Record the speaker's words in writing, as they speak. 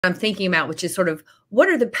I'm thinking about, which is sort of what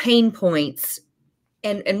are the pain points,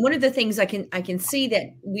 and one of the things I can see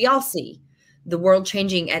that we all see the world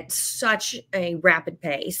changing at such a rapid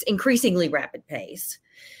pace, increasingly rapid pace.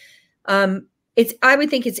 I would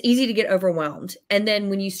think it's easy to get overwhelmed, and then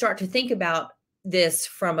when you start to think about this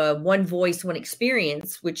from a one voice, one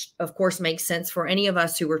experience, which of course makes sense for any of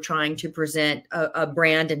us who are trying to present a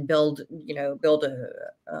brand and build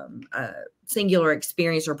a singular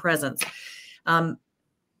experience or presence.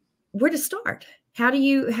 Where to start? How do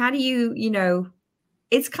you,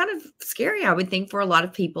 it's kind of scary, I would think, for a lot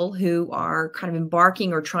of people who are kind of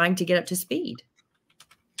embarking or trying to get up to speed.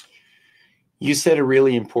 You said a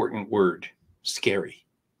really important word, scary,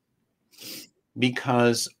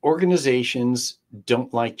 because organizations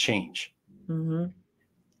don't like change. Mm-hmm.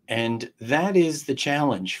 And that is the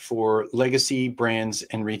challenge for legacy brands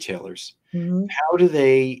and retailers. Mm-hmm. How do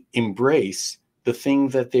they embrace the thing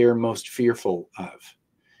that they're most fearful of?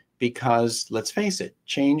 Because let's face it,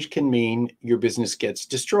 change can mean your business gets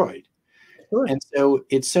destroyed. Sure. And so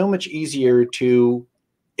it's so much easier to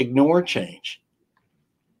ignore change.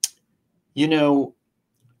 You know,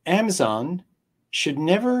 Amazon should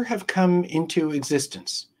never have come into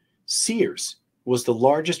existence. Sears was the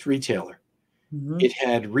largest retailer. Mm-hmm. It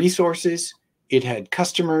had resources, it had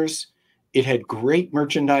customers, it had great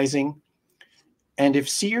merchandising. And if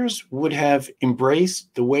Sears would have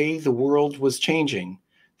embraced the way the world was changing,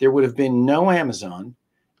 there would have been no Amazon,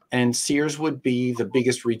 and Sears would be the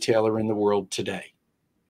biggest retailer in the world today.